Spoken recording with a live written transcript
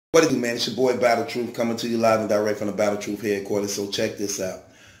What it do, man? It's your boy Battle Truth coming to you live and direct from the Battle Truth headquarters. So check this out.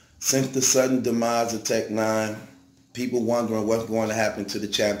 Since the sudden demise of Tech9, people wondering what's going to happen to the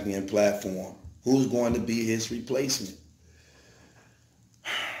champion platform. Who's going to be his replacement?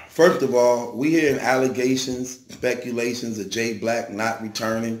 First of all, we hearing allegations, speculations of Jay Black not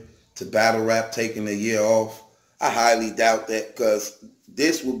returning to battle rap, taking a year off. I highly doubt that, because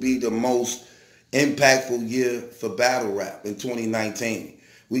this will be the most impactful year for battle rap in 2019.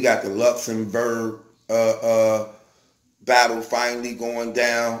 We got the Luxembourg battle finally going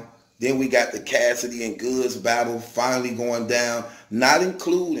down. Then we got the Cassidy and Goods battle finally going down, not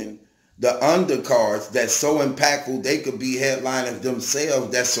including the undercards that's so impactful they could be headliners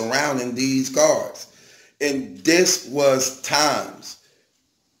themselves that's surrounding these cards. And this was times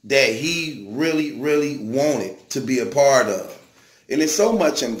that he really, really wanted to be a part of. And there's so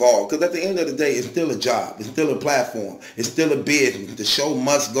much involved, because at the end of the day, it's still a job. It's still a platform. It's still a business. The show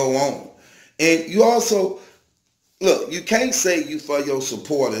must go on. And you also, look, you can't say you for your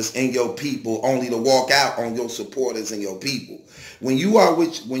supporters and your people only to walk out on your supporters and your people. When you are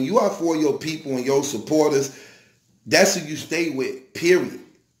for your people and your supporters, that's who you stay with, period.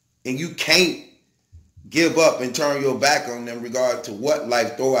 And you can't give up and turn your back on them regard to what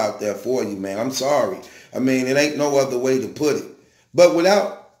life throw out there for you, man. I'm sorry. I mean, it ain't no other way to put it. But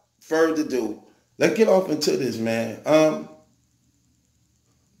without further ado, let's get off into this, man.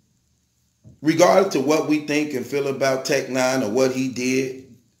 Regardless to what we think and feel about Tech9 or what he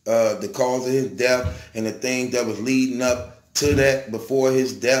did, the cause of his death and the things that was leading up to that before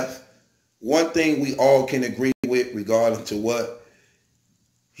his death, one thing we all can agree with, regardless to what,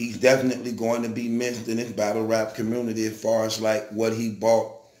 he's definitely going to be missed in this battle rap community as far as like what he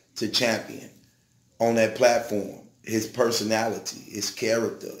brought to champion on that platform. His personality, his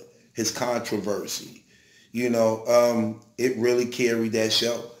character, his controversy, it really carried that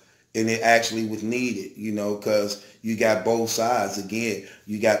show. And it actually was needed, because you got both sides. Again,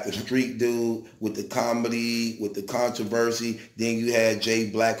 you got the street dude with the comedy, with the controversy. Then you had Jay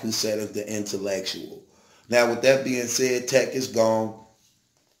Black, who said as the intellectual. Now, with that being said, Tech is gone.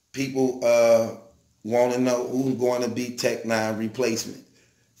 People want to know who's going to be Tech9 replacement.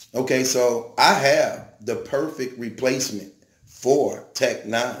 Okay, so I have the perfect replacement for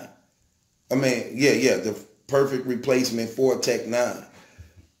Tech9. I mean, the perfect replacement for Tech9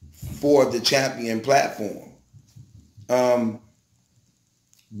 for the champion platform.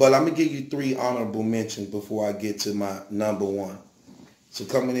 But I'm going to give you 3 honorable mentions before I get to my number 1. So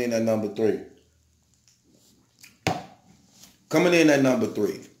coming in at number 3. Coming in at number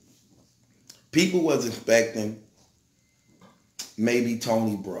 3. People was expecting maybe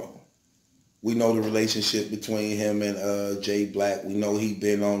Tony Bro. We know the relationship between him and Jay Black. We know he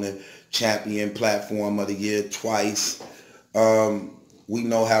been on the champion platform of the year twice. We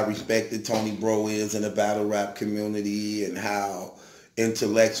know how respected Tony Bro is in the battle rap community and how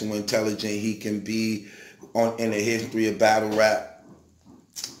intellectual, intelligent he can be in the history of battle rap.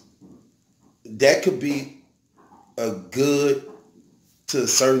 That could be a good to a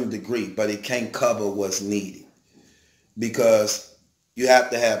certain degree, but it can't cover what's needed, because you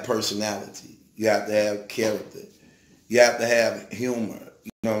have to have personality. You have to have character. You have to have humor.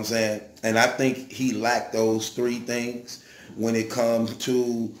 You know what I'm saying? And I think he lacked those 3 things when it comes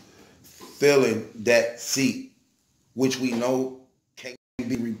to filling that seat, which we know can't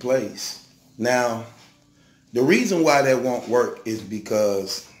be replaced. Now, the reason why that won't work is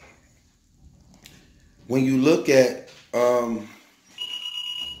because when you look at, the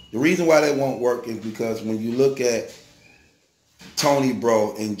reason why that won't work is because when you look at Tony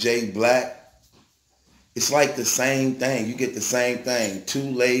Bro and Jay Black, it's like the same thing. You get the same thing. 2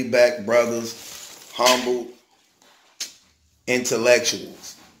 laid-back brothers, humble,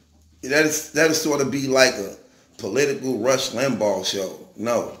 intellectuals. That'll sort of be like a political Rush Limbaugh show.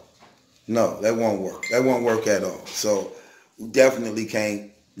 No, that won't work. That won't work at all. So we definitely can't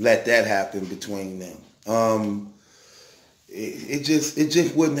let that happen between them. It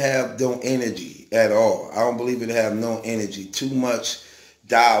just wouldn't have no energy at all. I don't believe it'd have no energy. Too much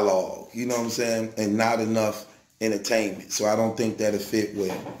dialogue, you know what I'm saying? And not enough entertainment. So I don't think that'll fit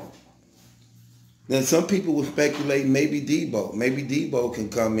well. Then some people will speculate maybe Debo. Maybe Debo can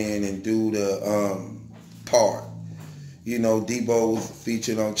come in and do the part. Debo was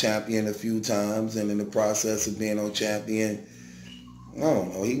featured on Champion a few times, and in the process of being on Champion, I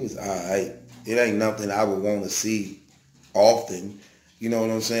don't know, he was all right. It ain't nothing I would want to see often. You know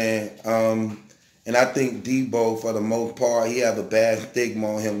what I'm saying? And I think Debo, for the most part, he have a bad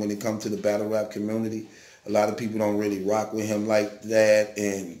stigma on him when it comes to the battle rap community. A lot of people don't really rock with him like that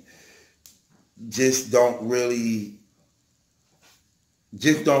and just don't really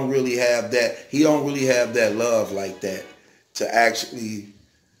just don't really have that. He don't really have that love like that to actually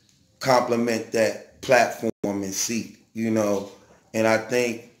complement that platform and seat, you know. And I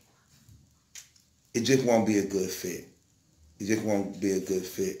think it just won't be a good fit. It just won't be a good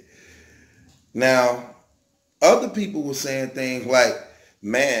fit. Now, other people were saying things like,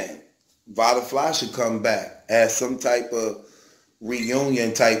 man, Vada Fly should come back as some type of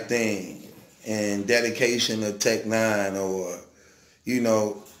reunion type thing and dedication of Tech9, or, you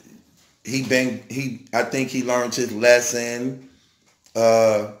know, I think he learned his lesson.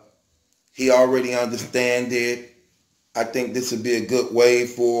 He already understand it. I think this would be a good way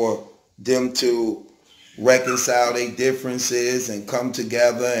for them to reconcile their differences and come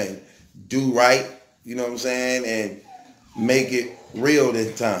together and do right, you know what I'm saying, and make it real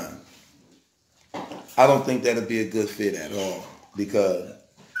this time. I don't think that'll be a good fit at all because,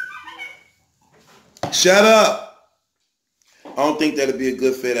 shut up! I don't think that'll be a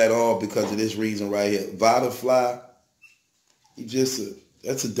good fit at all because of this reason right here. Vada Fly,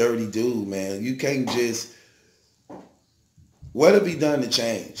 that's a dirty dude, man. You can't just, what have he done to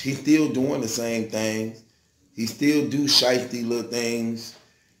change? He's still doing the same things. He still do shiesty little things.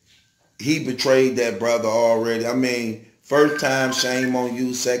 He betrayed that brother already. I mean, first time, shame on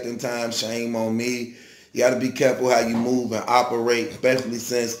you. Second time, shame on me. You got to be careful how you move and operate, especially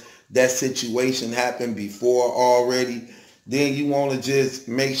since that situation happened before already. Then you want to just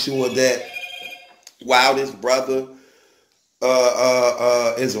make sure that while this brother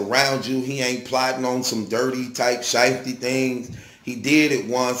is around you, he ain't plotting on some dirty type shiesty things. He did it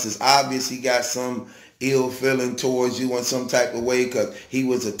once. It's obvious he got some ill feeling towards you in some type of way because he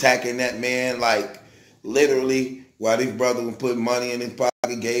was attacking that man like literally while this brother was putting money in his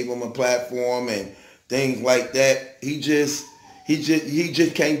pocket, gave him a platform and things like that. He just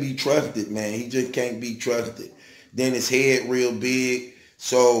can't be trusted, man. He just can't be trusted. Then his head real big,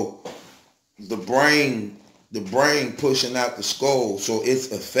 so the brain pushing out the skull, so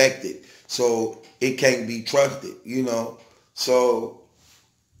it's affected, so it can't be trusted, you know. So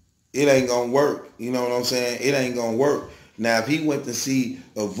it ain't gonna work, you know what I'm saying? It ain't gonna work. Now, if he went to see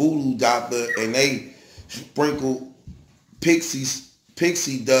a voodoo doctor and they sprinkle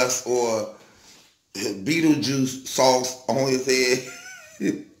pixie dust or Beetlejuice sauce on his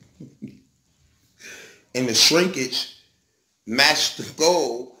head and the shrinkage matched the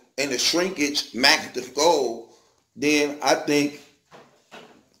skull, and the shrinkage matched the skull, then I think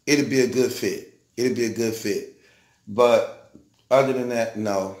it'd be a good fit. It'd be a good fit. But other than that,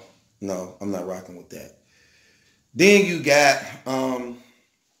 no, I'm not rocking with that. Then you got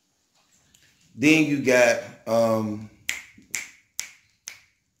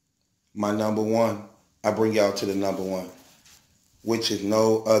my number one. I bring y'all to the number one, which is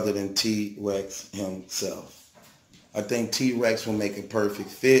no other than T-Rex himself. I think T-Rex will make a perfect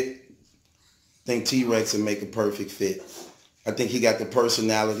fit. I think T-Rex will make a perfect fit. I think he got the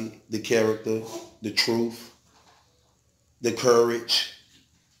personality, the character, the truth, the courage,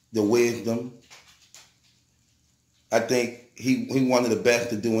 the wisdom. I think he one of the best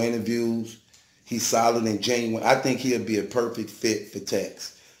to do interviews. He's solid and genuine. I think he'll be a perfect fit for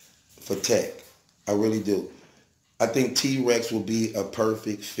Tech. I really do. I think T-Rex will be a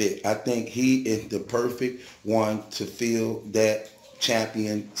perfect fit. I think he is the perfect one to fill that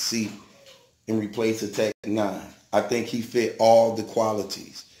champion seat and replace the Tech9. I think he fit all the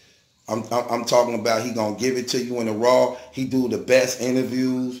qualities. I'm talking about he gonna give it to you in the raw. He do the best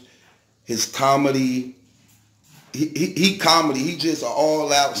interviews. His comedy, he comedy. He just an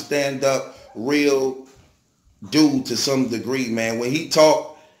all out stand up real dude to some degree, man. When he talk,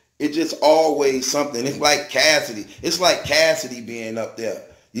 it's just always something. It's like Cassidy. It's like Cassidy being up there.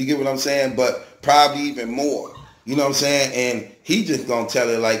 You get what I'm saying? But probably even more. You know what I'm saying? And he just gonna tell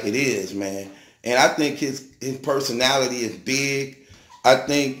it like it is, man. And I think his personality is big. I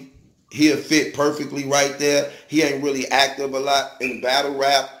think he'll fit perfectly right there. He ain't really active a lot in battle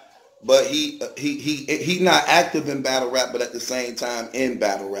rap, but he not active in battle rap, but at the same time in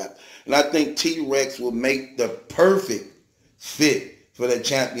battle rap. And I think T-Rex will make the perfect fit for the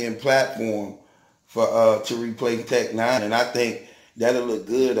champion platform for to replace Tech9, and I think that'll look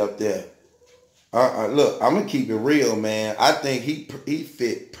good up there. Look, I'm gonna keep it real, man. I think he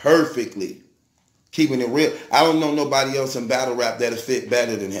fit perfectly. Keeping it real, I don't know nobody else in battle rap that'll fit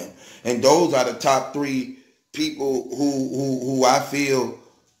better than him. And those are the top three people who I feel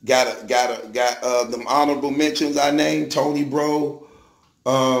got them honorable mentions I named: Tony Bro,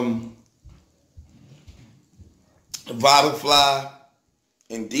 Vada Fly,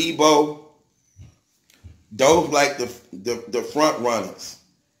 and Debo. Those like the front runners.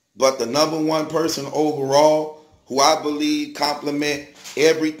 But the number one person overall who I believe complement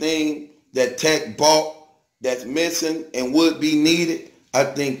everything that Tech bought that's missing and would be needed, I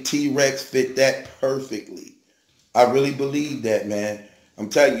think T-Rex fit that perfectly. I really believe that, man. I'm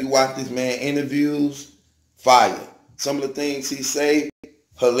telling you, watch this man interviews, fire. Some of the things he say,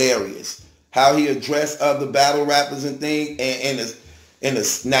 hilarious. How he addressed other battle rappers and things,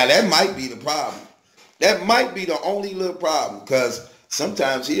 now that might be the problem. That might be the only little problem, because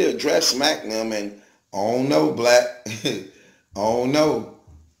sometimes he'll address smack them and I don't know, Black. I don't know.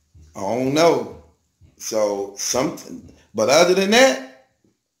 I don't know. So something. But other than that,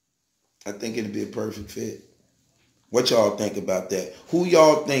 I think it'd be a perfect fit. What y'all think about that? Who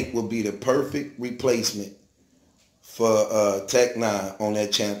y'all think will be the perfect replacement for Tech9 on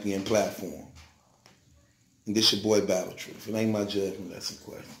that champion platform? And this your boy Battle Truth. It ain't my judgment, that's a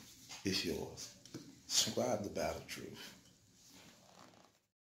question. It's yours. Subscribe to Battle Truth.